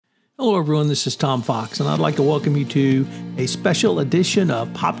Hello, everyone. This is Tom Fox, and I'd like to welcome you to a special edition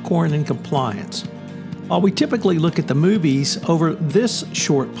of Popcorn and Compliance. While we typically look at the movies over this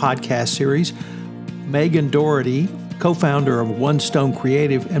short podcast series, Megan Doherty, co-founder of One Stone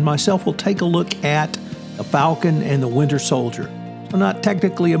Creative, and myself will take a look at The Falcon and the Winter Soldier. So not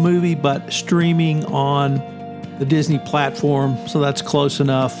technically a movie, but streaming on the Disney platform, so that's close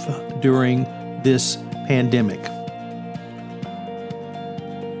enough during this pandemic.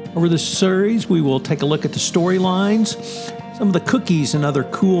 Over this series, we will take a look at the storylines, some of the cookies and other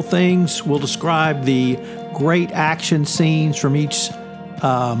cool things. We'll describe the great action scenes from each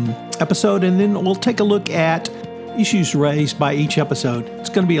episode, and then we'll take a look at issues raised by each episode. It's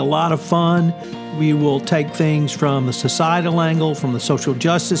going to be a lot of fun. We will take things from the societal angle, from the social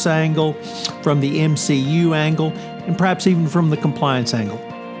justice angle, from the MCU angle, and perhaps even from the compliance angle.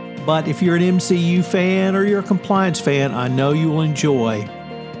 But if you're an MCU fan or you're a compliance fan, I know you will enjoy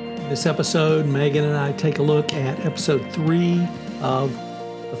this episode. Megan and I take a look at episode 3 of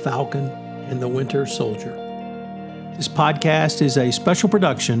The Falcon and the Winter Soldier. This podcast is a special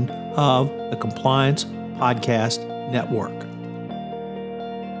production of the Compliance Podcast Network.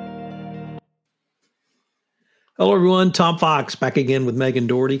 Hello, everyone. Tom Fox back again with Megan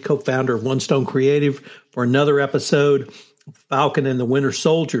Doherty, co-founder of One Stone Creative, for another episode of Falcon and the Winter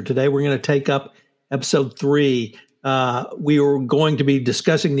Soldier. Today, we're going to take up episode 3. We are going to be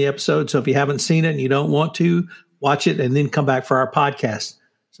discussing the episode, so if you haven't seen it and you don't want to, watch it and then come back for our podcast.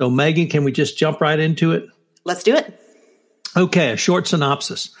 So, Megan, can we just jump right into it? Let's do it. Okay, a short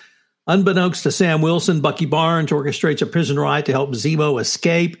synopsis. Unbeknownst to Sam Wilson, Bucky Barnes orchestrates a prison riot to help Zemo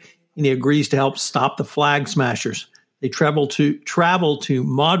escape, and he agrees to help stop the Flag Smashers. They travel to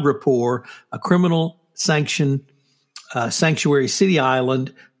Madripoor, a criminal-sanctioned sanctuary city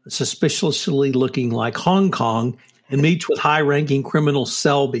island, suspiciously looking like Hong Kong, and meets with high-ranking criminal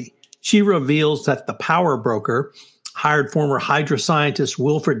Selby. She reveals that the power broker hired former Hydra scientist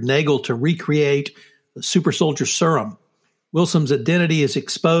Wilfred Nagel to recreate the super soldier serum. Wilson's identity is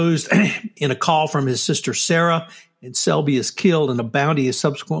exposed in a call from his sister Sarah, and Selby is killed, and a bounty is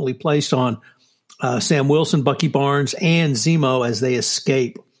subsequently placed on Sam Wilson, Bucky Barnes, and Zemo as they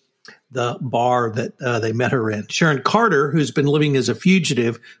escape the bar that they met her in. Sharon Carter, who's been living as a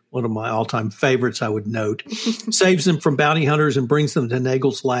fugitive, one of my all-time favorites, I would note, saves them from bounty hunters and brings them to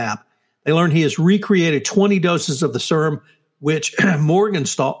Nagel's lab. They learn he has recreated 20 doses of the serum, which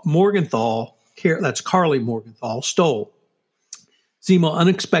Morgenthau, that's Carly Morgenthau, stole. Zemo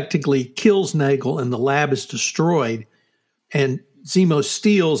unexpectedly kills Nagel, and the lab is destroyed, and Zemo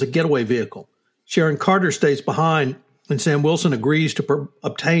steals a getaway vehicle. Sharon Carter stays behind, and Sam Wilson agrees to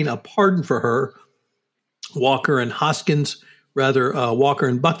obtain a pardon for her. Walker and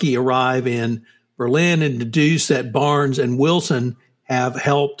Bucky arrive in Berlin and deduce that Barnes and Wilson have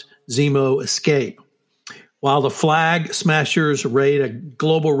helped Zemo escape. While the Flag Smashers raid a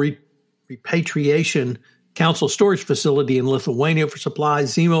global repatriation council storage facility in Lithuania for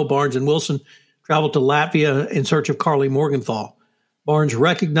supplies, Zemo, Barnes, and Wilson travel to Latvia in search of Carly Morgenthau. Barnes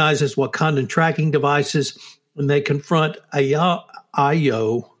recognizes Wakandan tracking devices, and they confront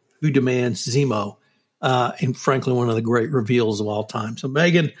Ayo, who demands Zemo. And frankly, one of the great reveals of all time. So,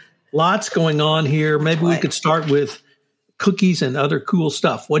 Megan, lots going on here. Maybe we could start with cookies and other cool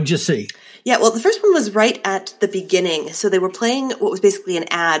stuff. What'd you see? Yeah, well, the first one was right at the beginning. So they were playing what was basically an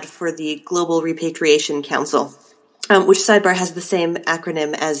ad for the Global Repatriation Council, which, sidebar, has the same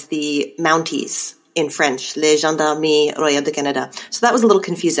acronym as the Mounties in French, Les Gendarmeries Royales de Canada. So that was a little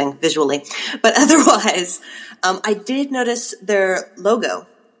confusing visually. But otherwise, I did notice their logo.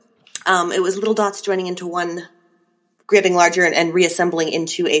 It was little dots joining into one, getting larger and reassembling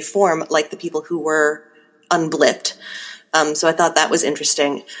into a form like the people who were unblipped. So I thought that was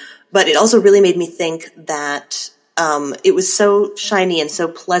interesting. But it also really made me think that it was so shiny and so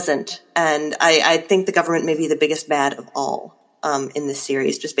pleasant. And I think the government may be the biggest bad of all in this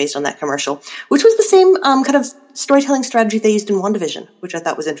series, just based on that commercial, which was the same kind of storytelling strategy they used in WandaVision, which I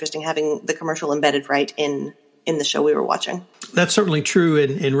thought was interesting, having the commercial embedded right in the show we were watching. That's certainly true.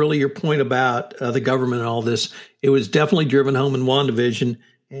 And really your point about the government and all this, it was definitely driven home in WandaVision.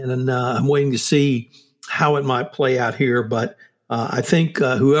 And I'm waiting to see how it might play out here. But I think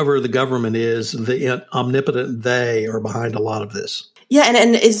whoever the government is, the omnipotent they are behind a lot of this. Yeah,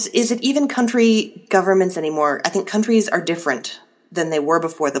 and is it even country governments anymore? I think countries are different than they were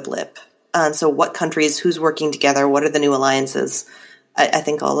before the blip. So what countries, who's working together, what are the new alliances? I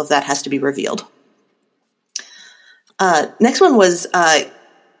think all of that has to be revealed. Next one was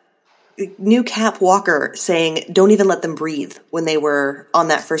new Cap Walker saying, "Don't even let them breathe," when they were on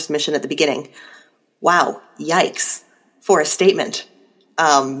that first mission at the beginning. Wow, yikes, for a statement.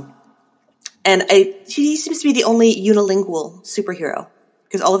 And he seems to be the only unilingual superhero,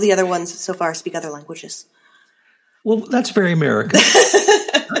 because all of the other ones so far speak other languages. Well, that's very American.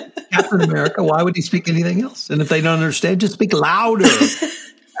 Captain America, why would he speak anything else? And if they don't understand, just speak louder.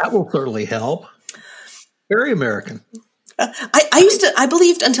 That will certainly help. Very American. I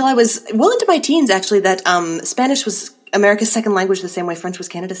believed until I was well into my teens, actually, that Spanish was America's second language the same way French was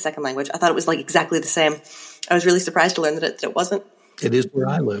Canada's second language. I thought it was like exactly the same. I was really surprised to learn that it wasn't. It is where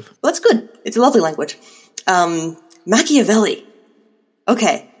I live. Well, that's good. It's a lovely language. Machiavelli.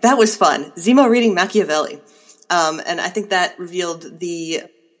 Okay, that was fun. Zemo reading Machiavelli. And I think that revealed the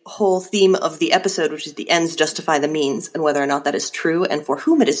whole theme of the episode, which is the ends justify the means, and whether or not that is true and for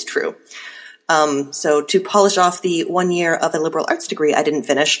whom it is true. So to polish off the 1 year of a liberal arts degree I didn't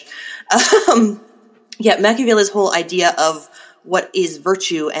finish. Machiavelli's whole idea of what is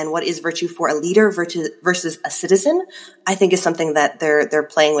virtue and what is virtue for a leader versus a citizen, I think is something that they're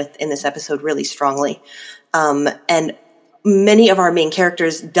playing with in this episode really strongly. And many of our main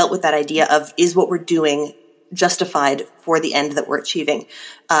characters dealt with that idea of, is what we're doing justified for the end that we're achieving?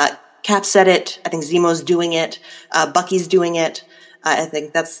 Cap said it. I think Zemo's doing it. Bucky's doing it. I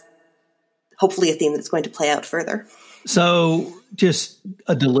think that's hopefully a theme that's going to play out further. So just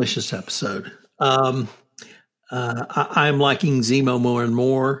a delicious episode. I'm liking Zemo more and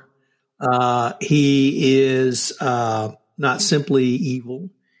more. He is not simply evil.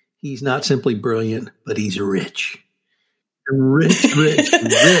 He's not simply brilliant, but he's rich. Rich.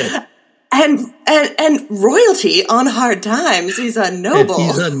 And royalty on hard times. He's a noble. And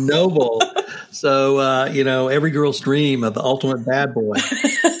he's a noble. So, every girl's dream of the ultimate bad boy.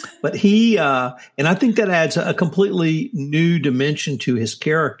 But he, and I think that adds a completely new dimension to his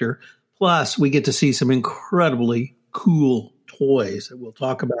character. Plus, we get to see some incredibly cool toys that we'll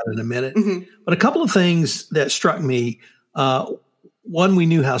talk about in a minute. Mm-hmm. But a couple of things that struck me. One, we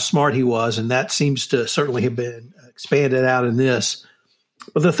knew how smart he was, and that seems to certainly have been expanded out in this.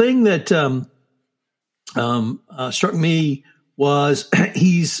 But the thing that struck me was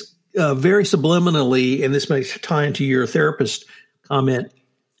he's very subliminally, and this may tie into your therapist comment,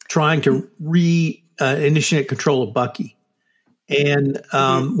 trying to initiate control of Bucky. And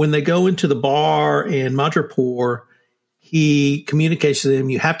when they go into the bar in Madripoor, he communicates to them,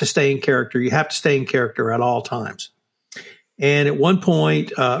 you have to stay in character. You have to stay in character at all times. And at one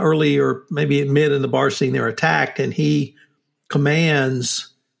point, early or maybe mid in the bar scene, they're attacked, and he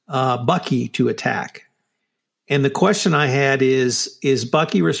commands Bucky to attack. And the question I had is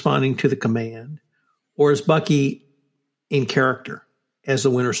Bucky responding to the command, or is Bucky in character as the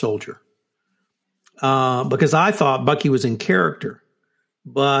Winter Soldier? Because I thought Bucky was in character,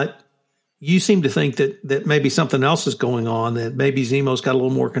 but you seem to think that maybe something else is going on, that maybe Zemo's got a little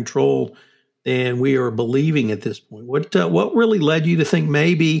more control than we are believing at this point. What really led you to think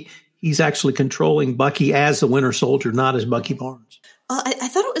maybe he's actually controlling Bucky as the Winter Soldier, not as Bucky Barnes? I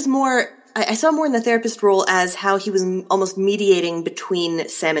thought it was more, I saw more in the therapist role as how he was almost mediating between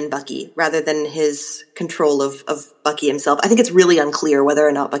Sam and Bucky rather than his control of Bucky himself. I think it's really unclear whether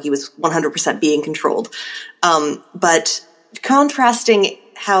or not Bucky was 100% being controlled. But contrasting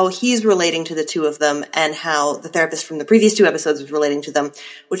how he's relating to the two of them and how the therapist from the previous two episodes was relating to them,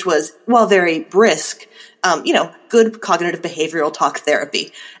 which was, while very brisk, good cognitive behavioral talk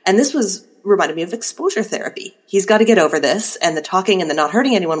therapy. And this reminded me of exposure therapy. He's got to get over this, and the talking and the not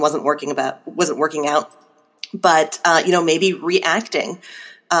hurting anyone wasn't working out. But, maybe reacting,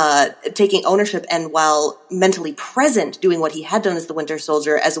 taking ownership, and while mentally present, doing what he had done as the Winter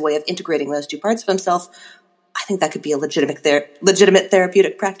Soldier as a way of integrating those two parts of himself. I think that could be a legitimate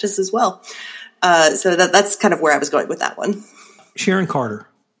therapeutic practice as well. So that's kind of where I was going with that one. Sharon Carter,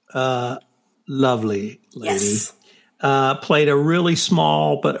 lovely lady, yes. Played a really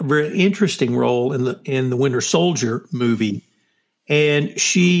small but very interesting role in the Winter Soldier movie. And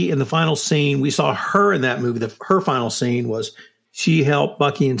she, in the final scene, we saw her in that movie. Her final scene was she helped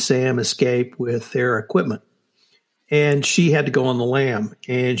Bucky and Sam escape with their equipment. And she had to go on the lam.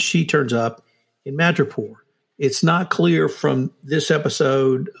 And she turns up in Madripoor. It's not clear from this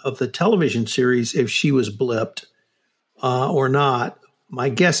episode of the television series if she was blipped or not. My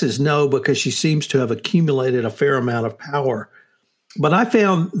guess is no, because she seems to have accumulated a fair amount of power. But I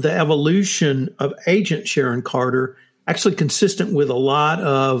found the evolution of Agent Sharon Carter actually consistent with a lot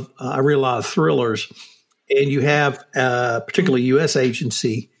of thrillers. And you have particularly U.S.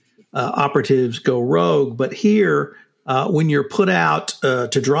 agency operatives go rogue. But here, when you're put out to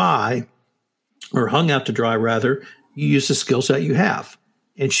dry, or hung out to dry, rather, you use the skill set you have.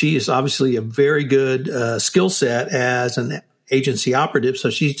 And she is obviously a very good skill set as an agency operative, so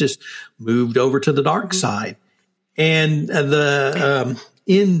she's just moved over to the dark side. And the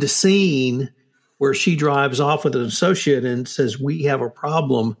end scene where she drives off with an associate and says, "We have a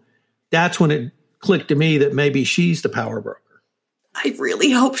problem," that's when it clicked to me that maybe she's the power broker. I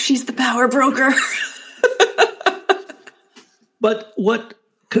really hope she's the power broker. But what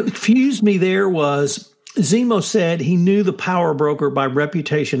confused me there was Zemo said he knew the power broker by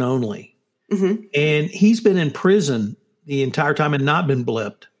reputation only. Mm-hmm. And he's been in prison the entire time and not been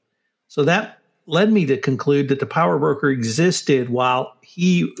blipped. So that led me to conclude that the power broker existed while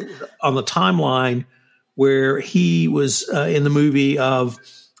he, on the timeline where he was in the movie of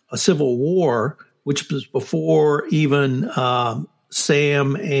a Civil War, which was before even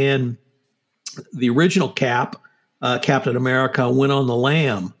Sam and the original Captain America went on the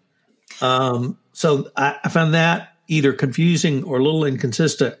lam. So I found that either confusing or a little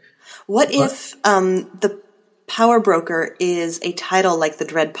inconsistent. What if the power broker is a title like the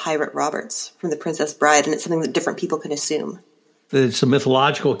Dread Pirate Roberts from The Princess Bride, and it's something that different people can assume? It's a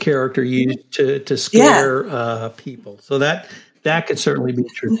mythological character used to scare people. So that could certainly be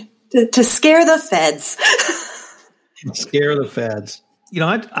true. To scare the feds. Scare the feds. You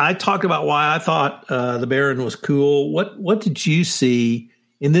know, I talked about why I thought the Baron was cool. What did you see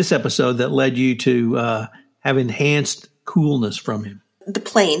in this episode that led you to have enhanced coolness from him? The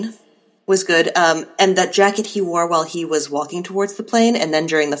plane was good. And that jacket he wore while he was walking towards the plane and then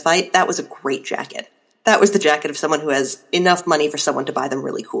during the fight, that was a great jacket. That was the jacket of someone who has enough money for someone to buy them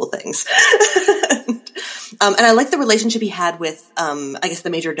really cool things. And I like the relationship he had with, I guess, the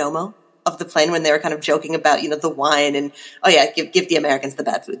major domo of the plane when they were kind of joking about, you know, the wine and, oh yeah, give the Americans the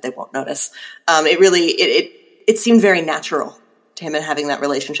bad food. They won't notice. It seemed very natural to him and having that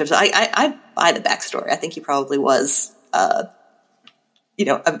relationship. So I buy the backstory. I think he probably was,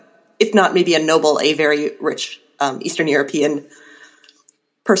 if not maybe a noble, a very rich Eastern European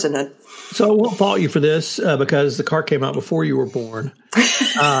personhood. So I won't fault you for this because the car came out before you were born.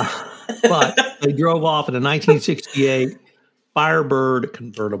 But they drove off in a 1968 Firebird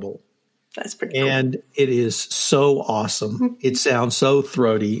convertible. That's pretty cool. And it is so awesome. It sounds so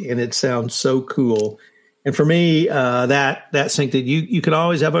throaty and it sounds so cool. And for me, that synced it. You can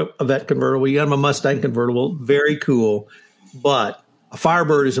always have a Vette convertible. You have a Mustang convertible. Very cool. But a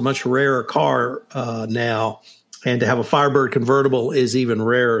Firebird is a much rarer car now. And to have a Firebird convertible is even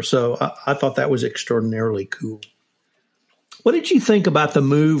rarer. So I thought that was extraordinarily cool. What did you think about the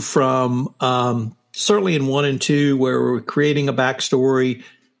move from certainly in 1 and 2, where we're creating a backstory,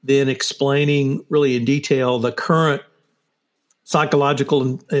 then explaining really in detail the current psychological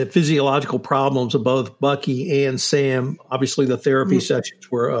and physiological problems of both Bucky and Sam? Obviously, the therapy sessions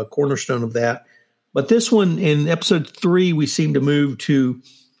were a cornerstone of that. But this one, in episode 3, we seem to move to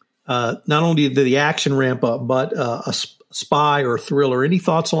not only the action ramp up, but a spy or thriller. Any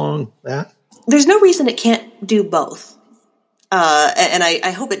thoughts along that? There's no reason it can't do both. And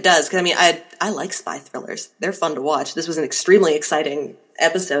I hope it does, because I mean, I like spy thrillers. They're fun to watch. This was an extremely exciting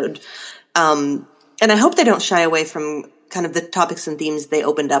episode. And I hope they don't shy away from kind of the topics and themes they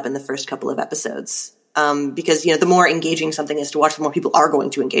opened up in the first couple of episodes. Because, you know, the more engaging something is to watch, the more people are going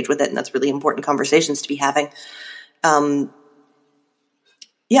to engage with it. And that's really important conversations to be having. Yeah,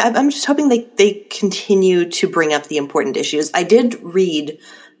 I'm just hoping they continue to bring up the important issues. I did read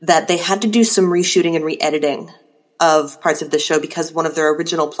that they had to do some reshooting and re-editing of parts of the show because one of their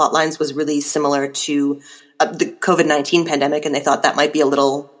original plot lines was really similar to the COVID-19 pandemic, and they thought that might be a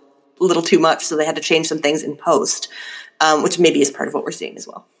little too much, so they had to change some things in post, which maybe is part of what we're seeing as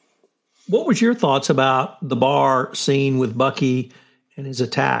well. What was your thoughts about the bar scene with Bucky and his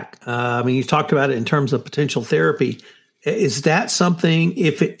attack? I mean, you talked about it in terms of potential therapy. Is that something,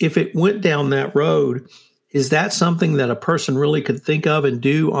 if it went down that road, is that something that a person really could think of and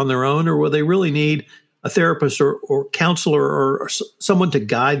do on their own, or will they really need a therapist or counselor or someone to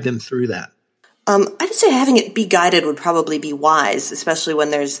guide them through that? I'd say having it be guided would probably be wise, especially when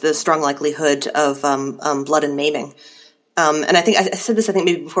there's the strong likelihood of blood and maiming. And I think I said this,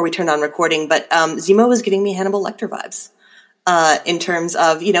 maybe before we turned on recording, but Zemo was giving me Hannibal Lecter vibes. In terms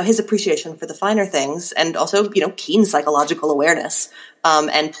of, you know, his appreciation for the finer things and also, you know, keen psychological awareness,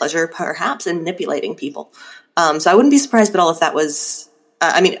 and pleasure perhaps in manipulating people. So I wouldn't be surprised at all if that was,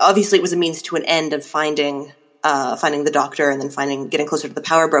 obviously it was a means to an end of finding the doctor and then getting closer to the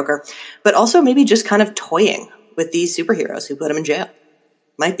power broker, but also maybe just kind of toying with these superheroes who put him in jail.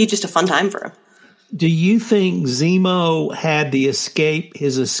 Might be just a fun time for him. Do you think Zemo had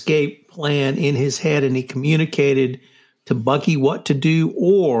his escape plan in his head and he communicated to Bucky what to do,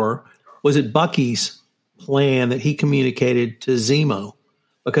 or was it Bucky's plan that he communicated to Zemo?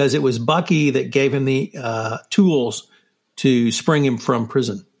 Because it was Bucky that gave him the tools to spring him from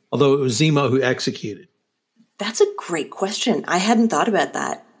prison, although it was Zemo who executed. That's a great question. I hadn't thought about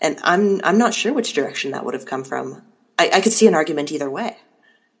that, and I'm not sure which direction that would have come from. I could see an argument either way.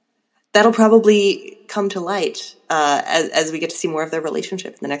 That'll probably come to light as we get to see more of their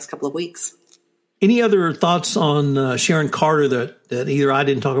relationship in the next couple of weeks. Any other thoughts on Sharon Carter that either I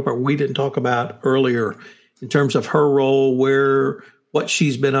didn't talk about or we didn't talk about earlier in terms of her role, what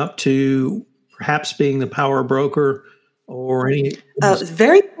she's been up to, perhaps being the power broker or any? It's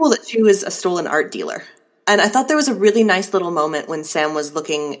very cool that she was a stolen art dealer. And I thought there was a really nice little moment when Sam was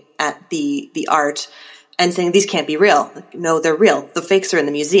looking at the art and saying, these can't be real. Like, no, they're real. The fakes are in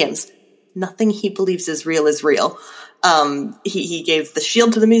the museums. Nothing he believes is real is real. He gave the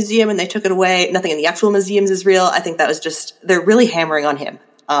shield to the museum and they took it away. Nothing in the actual museums is real. I think that was just, they're really hammering on him.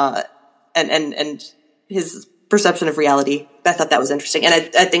 And his perception of reality. I thought that was interesting.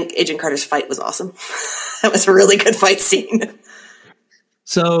 And I think Agent Carter's fight was awesome. That was a really good fight scene.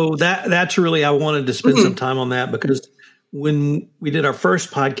 So that's really, I wanted to spend some time on that because when we did our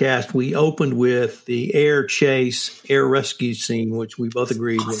first podcast, we opened with the air rescue scene, which we both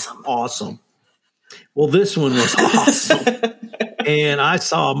agreed was awesome. Well, this one was awesome. And I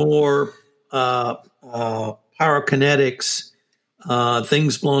saw more pyrokinetics,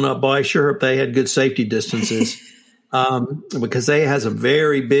 things blown up. Boy, I sure hope they had good safety distances because they had some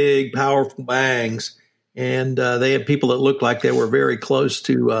very big, powerful bangs. And they had people that looked like they were very close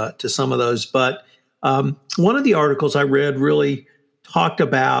to some of those. But one of the articles I read really talked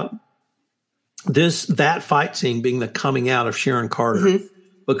about that fight scene being the coming out of Sharon Carter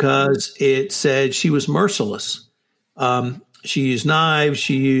because it said she was merciless. She used knives,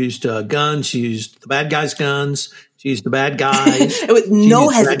 she used guns, she used the bad guys' guns, she used the bad guys. With no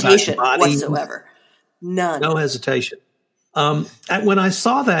hesitation whatsoever. None. No hesitation. When I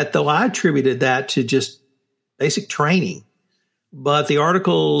saw that, though, I attributed that to just basic training. But the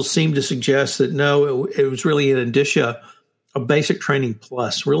article seemed to suggest that no, it was really an indicia of basic training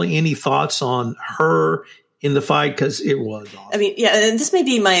plus. Really, any thoughts on her in the fight? Because it was awesome. I mean, yeah, and this may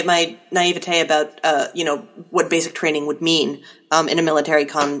be my naivete about, what basic training would mean in a military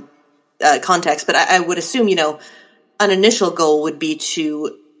context. But I would assume, an initial goal would be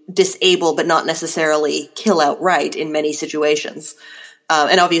to disable but not necessarily kill outright in many situations.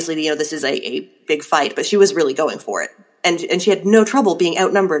 And obviously, this is a big fight, but she was really going for it. And she had no trouble being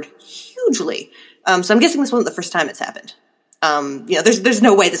outnumbered hugely. So I'm guessing this wasn't the first time it's happened. There's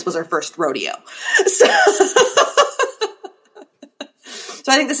no way this was her first rodeo. So,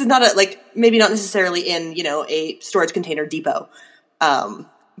 so I think this is not maybe not necessarily in, a storage container depot.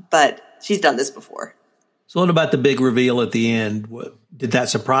 But she's done this before. So what about the big reveal at the end? Did that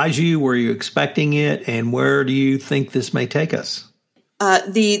surprise you? Were you expecting it? And where do you think this may take us?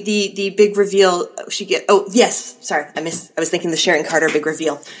 The big reveal sorry. I was thinking the Sharon Carter big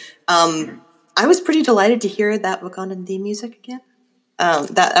reveal. I was pretty delighted to hear that Wakandan theme music again.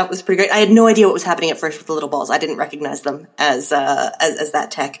 That was pretty great. I had no idea what was happening at first with the little balls. I didn't recognize them as that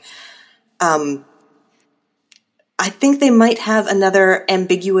tech. I think they might have another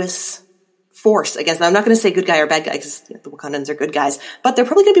ambiguous force against them. I'm not going to say good guy or bad guy because the Wakandans are good guys, but they're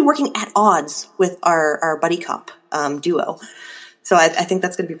probably going to be working at odds with our buddy cop duo. So I think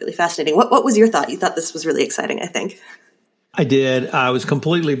that's going to be really fascinating. What was your thought? You thought this was really exciting, I think. I did. I was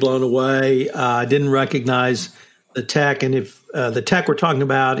completely blown away. I didn't recognize the tech. And if the tech we're talking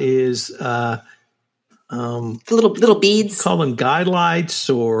about is the little beads. Call them guide lights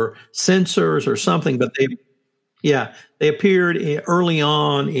or sensors or something. But they appeared early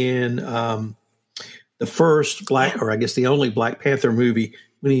on in the first the only Black Panther movie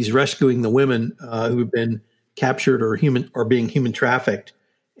when he's rescuing the women who have been captured or being human trafficked.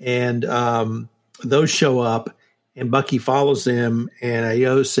 And those show up and Bucky follows them and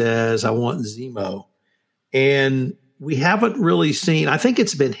Ayo says, I want Zemo. And we haven't really seen, I think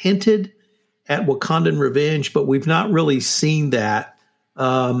it's been hinted at Wakandan revenge, but we've not really seen that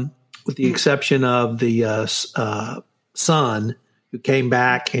with the exception of the son who came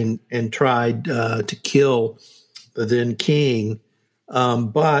back and tried to kill the then king.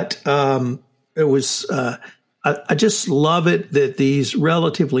 But it was, I just love it that these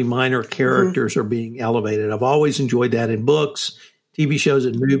relatively minor characters are being elevated. I've always enjoyed that in books, TV shows,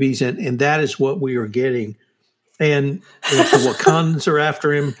 and movies, and that is what we are getting. And if the Wakandans are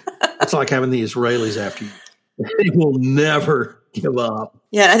after him, it's like having the Israelis after you. They will never give up.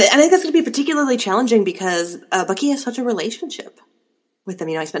 Yeah, I think that's going to be particularly challenging because Bucky has such a relationship with them.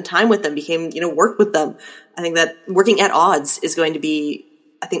 I spent time with them, worked with them. I think that working at odds is going to be,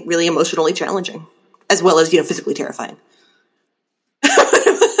 I think, really emotionally challenging, as well as, physically terrifying.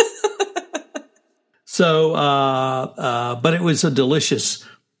 So, but it was a delicious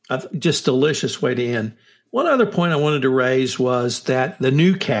way to end. One other point I wanted to raise was that the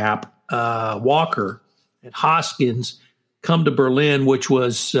new cap, Walker and Hoskins, come to Berlin, which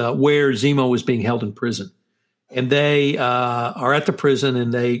was where Zemo was being held in prison. And they are at the prison,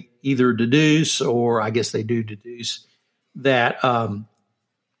 and they either deduce, or I guess they do deduce, that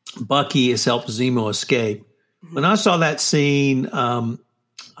Bucky has helped Zemo escape. When I saw that scene,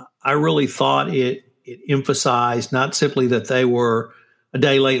 I really thought it emphasized not simply that they were a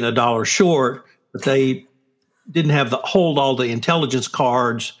day late and $1 short, but they didn't hold all the intelligence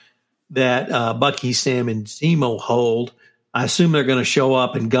cards that Bucky, Sam, and Zemo hold. I assume they're going to show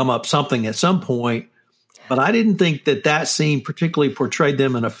up and gum up something at some point, but I didn't think that scene particularly portrayed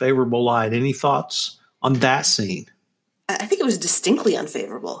them in a favorable light. Any thoughts on that scene? I think it was distinctly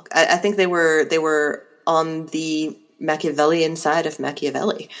unfavorable. I think they were on the Machiavellian side of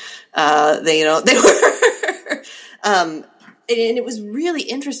Machiavelli. They were, and it was really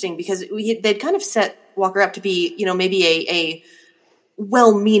interesting because they'd kind of set Walker up to be, maybe a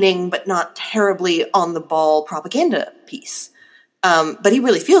well-meaning but not terribly on the ball propaganda piece. But he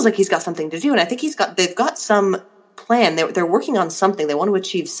really feels like he's got something to do, and I think they've got some plan. They're working on something. They want to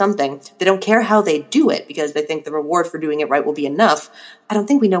achieve something. They don't care how they do it because they think the reward for doing it right will be enough. I don't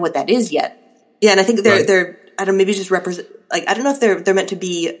think we know what that is yet. Yeah, and I think they're I don't maybe just represent, like, I don't know if they're meant to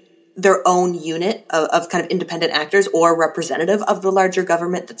be their own unit of kind of independent actors or representative of the larger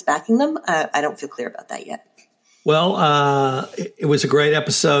government that's backing them. I don't feel clear about that yet. Well, it was a great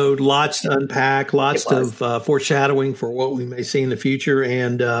episode. Lots to unpack, lots of foreshadowing for what we may see in the future.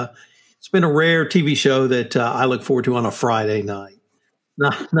 And it's been a rare TV show that I look forward to on a Friday night.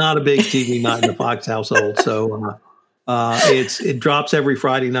 Not a big TV night in the Fox household. So it drops every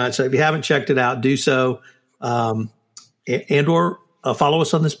Friday night. So if you haven't checked it out, do so. And/or follow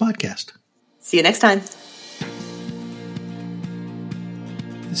us on this podcast. See you next time.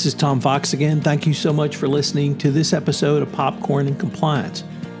 This is Tom Fox again. Thank you so much for listening to this episode of Popcorn and Compliance.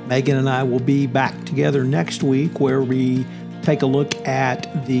 Megan and I will be back together next week where we take a look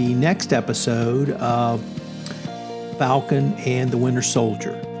at the next episode of Falcon and the Winter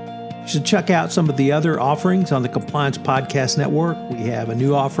Soldier. You should check out some of the other offerings on the Compliance Podcast Network. We have a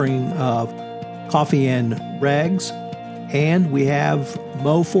new offering of Coffee and Regs, and we have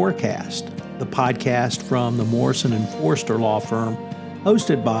Mo Forecast, the podcast from the Morrison & Forster law firm,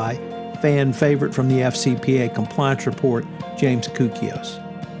 hosted by fan favorite from the FCPA Compliance Report, James Koukios.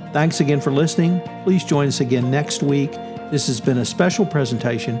 Thanks again for listening. Please join us again next week. This has been a special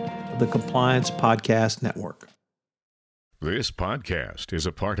presentation of the Compliance Podcast Network. This podcast is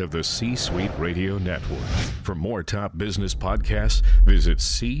a part of the C-Suite Radio Network. For more top business podcasts, visit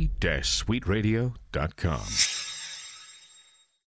c-suiteradio.com.